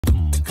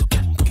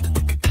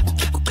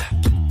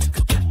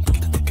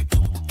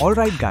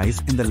Alright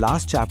guys, in the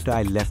last chapter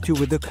I left you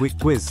with a quick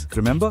quiz.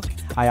 Remember?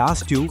 I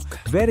asked you,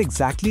 where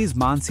exactly is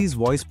Mansi's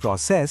voice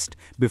processed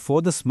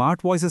before the smart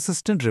voice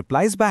assistant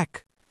replies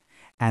back?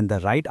 And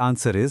the right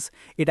answer is,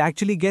 it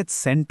actually gets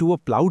sent to a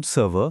cloud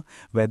server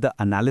where the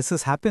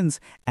analysis happens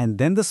and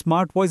then the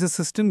smart voice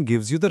assistant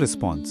gives you the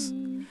response.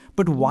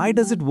 But why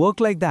does it work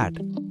like that?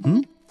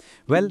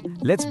 Well,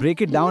 let's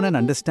break it down and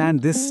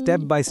understand this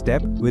step by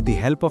step with the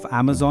help of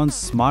Amazon's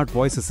smart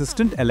voice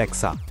assistant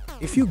Alexa.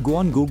 If you go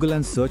on Google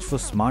and search for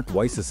smart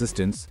voice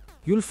assistants,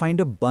 you'll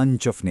find a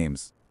bunch of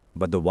names.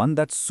 But the one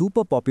that's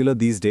super popular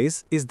these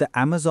days is the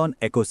Amazon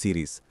Echo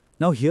series.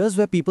 Now here's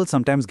where people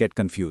sometimes get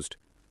confused.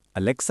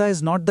 Alexa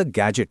is not the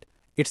gadget,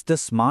 it's the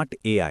smart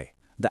AI,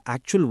 the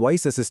actual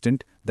voice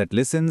assistant that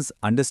listens,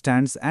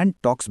 understands, and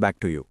talks back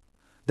to you.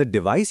 The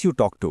device you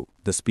talk to,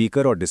 the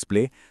speaker or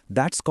display,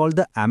 that's called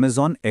the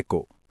Amazon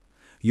Echo.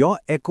 Your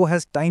Echo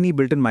has tiny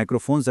built-in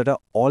microphones that are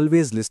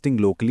always listening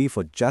locally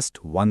for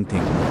just one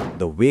thing,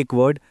 the wake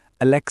word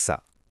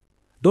Alexa.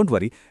 Don't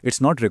worry,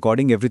 it's not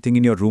recording everything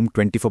in your room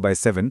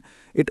 24/7.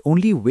 It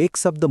only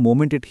wakes up the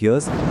moment it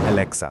hears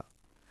Alexa.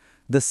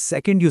 The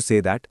second you say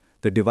that,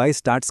 the device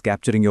starts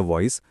capturing your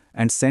voice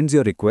and sends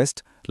your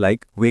request,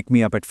 like wake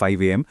me up at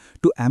 5 a.m.,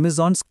 to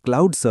Amazon's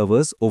cloud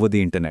servers over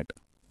the internet.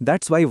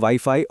 That's why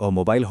Wi-Fi or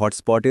mobile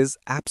hotspot is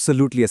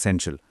absolutely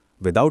essential.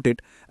 Without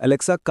it,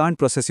 Alexa can't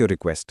process your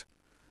request.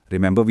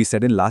 Remember we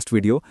said in last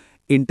video,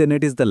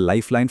 internet is the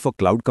lifeline for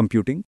cloud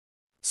computing?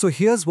 So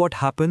here's what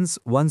happens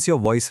once your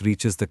voice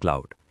reaches the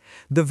cloud.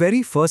 The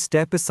very first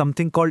step is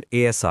something called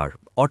ASR,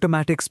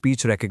 Automatic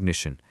Speech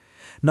Recognition.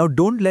 Now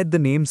don't let the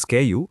name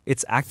scare you,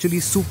 it's actually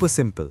super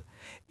simple.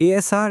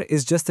 ASR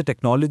is just the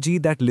technology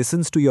that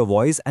listens to your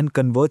voice and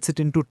converts it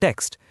into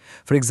text.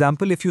 For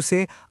example, if you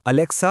say,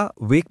 Alexa,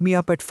 wake me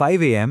up at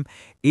 5 a.m.,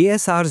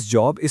 ASR's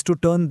job is to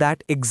turn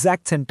that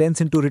exact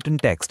sentence into written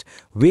text,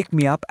 wake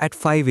me up at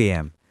 5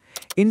 a.m.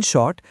 In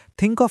short,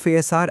 think of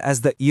ASR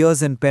as the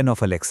ears and pen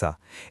of Alexa.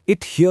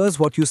 It hears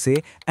what you say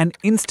and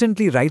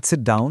instantly writes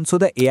it down so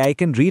the AI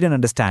can read and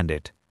understand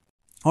it.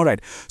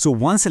 Alright, so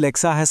once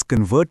Alexa has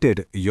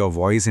converted your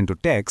voice into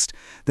text,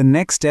 the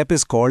next step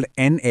is called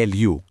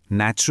NLU,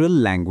 Natural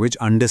Language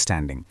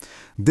Understanding.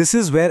 This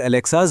is where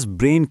Alexa's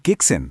brain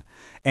kicks in.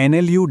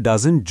 NLU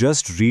doesn't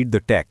just read the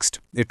text,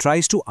 it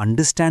tries to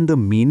understand the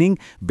meaning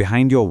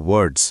behind your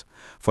words.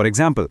 For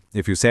example,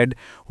 if you said,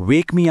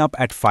 wake me up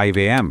at 5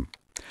 a.m.,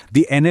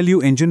 the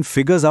NLU engine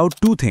figures out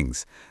two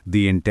things: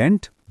 the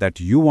intent, that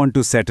you want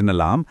to set an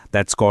alarm,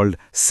 that's called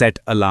set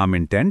alarm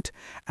intent,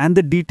 and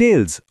the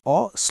details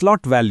or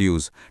slot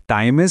values.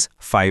 Time is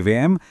 5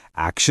 a.m.,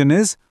 action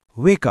is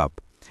wake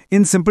up.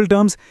 In simple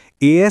terms,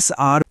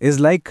 ASR is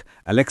like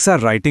Alexa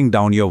writing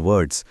down your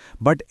words,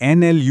 but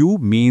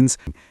NLU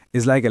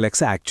is like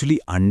Alexa actually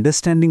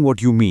understanding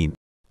what you mean.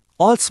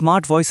 All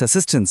smart voice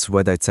assistants,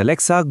 whether it's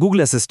Alexa,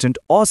 Google Assistant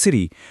or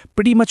Siri,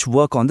 pretty much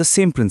work on the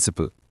same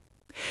principle.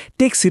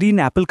 Take Siri in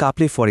Apple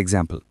CarPlay for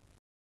example.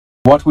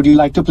 What would you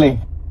like to play?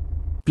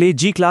 Play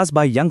G-Class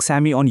by Young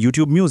Sammy on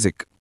YouTube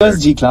Music.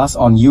 Here's G-Class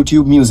on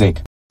YouTube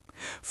Music.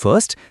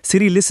 First,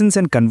 Siri listens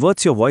and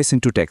converts your voice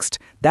into text.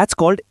 That's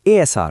called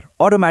ASR,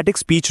 Automatic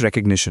Speech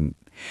Recognition.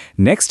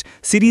 Next,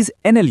 Siri's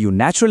NLU,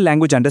 Natural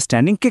Language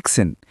Understanding, kicks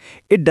in.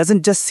 It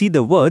doesn't just see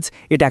the words,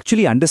 it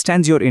actually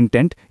understands your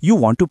intent. You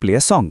want to play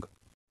a song.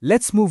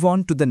 Let's move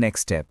on to the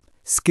next step,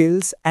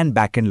 skills and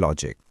backend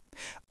logic.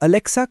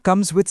 Alexa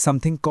comes with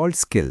something called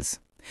skills.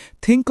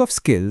 Think of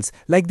skills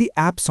like the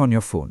apps on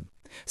your phone.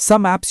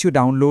 Some apps you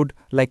download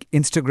like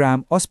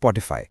Instagram or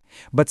Spotify,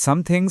 but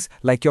some things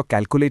like your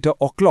calculator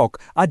or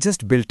clock are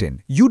just built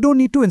in. You don't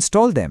need to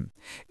install them.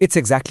 It's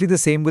exactly the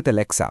same with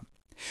Alexa.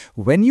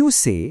 When you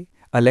say,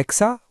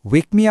 Alexa,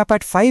 wake me up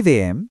at 5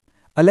 a.m.,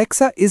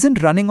 Alexa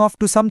isn't running off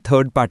to some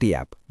third-party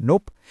app.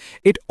 Nope.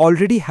 It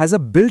already has a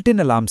built-in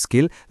alarm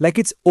skill like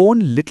its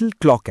own little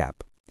clock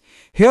app.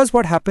 Here's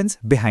what happens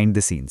behind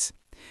the scenes.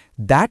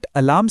 That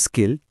alarm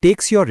skill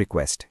takes your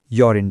request,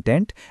 your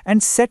intent,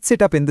 and sets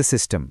it up in the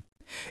system.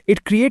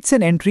 It creates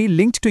an entry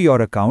linked to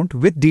your account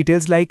with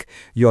details like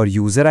your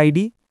user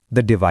ID,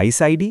 the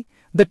device ID,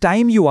 the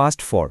time you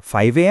asked for,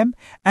 5 a.m.,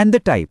 and the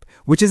type,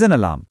 which is an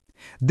alarm.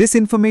 This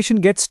information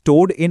gets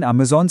stored in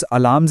Amazon's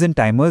Alarms and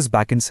Timers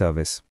backend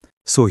service.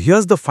 So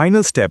here's the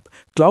final step,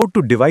 cloud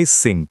to device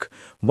sync.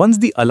 Once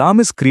the alarm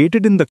is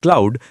created in the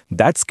cloud,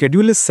 that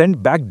schedule is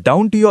sent back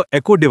down to your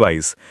Echo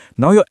device.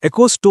 Now your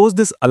Echo stores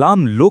this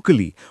alarm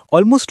locally,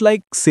 almost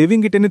like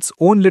saving it in its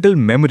own little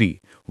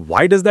memory.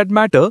 Why does that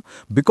matter?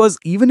 Because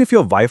even if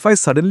your Wi-Fi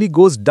suddenly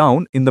goes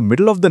down in the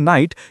middle of the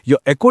night, your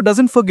Echo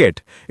doesn't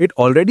forget. It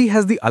already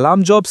has the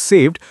alarm job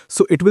saved,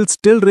 so it will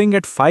still ring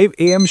at 5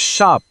 a.m.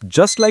 sharp,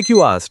 just like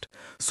you asked.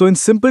 So in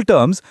simple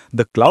terms,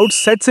 the cloud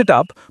sets it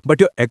up, but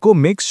your Echo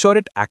makes sure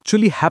it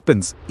actually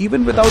happens,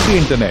 even without the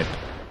internet.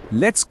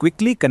 Let's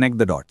quickly connect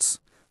the dots.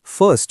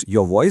 First,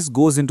 your voice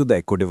goes into the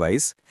Echo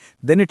device,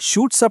 then it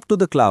shoots up to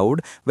the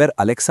cloud where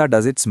Alexa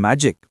does its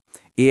magic.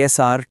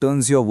 ASR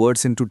turns your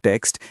words into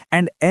text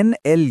and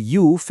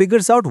NLU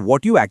figures out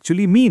what you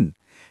actually mean.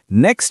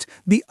 Next,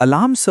 the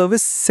alarm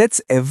service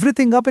sets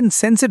everything up and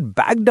sends it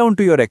back down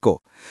to your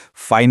Echo.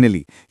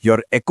 Finally,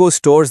 your Echo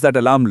stores that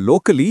alarm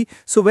locally,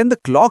 so when the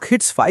clock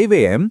hits 5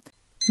 a.m.,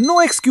 no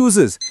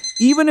excuses,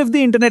 even if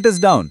the internet is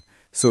down.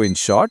 So in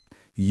short,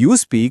 you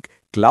speak,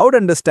 cloud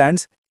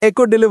understands,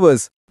 Echo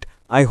delivers.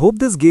 I hope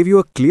this gave you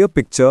a clear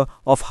picture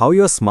of how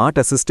your smart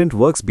assistant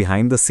works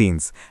behind the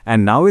scenes.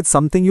 And now it's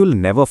something you'll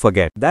never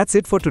forget. That's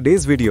it for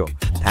today's video.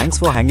 Thanks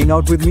for hanging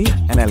out with me,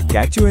 and I'll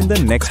catch you in the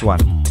next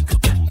one.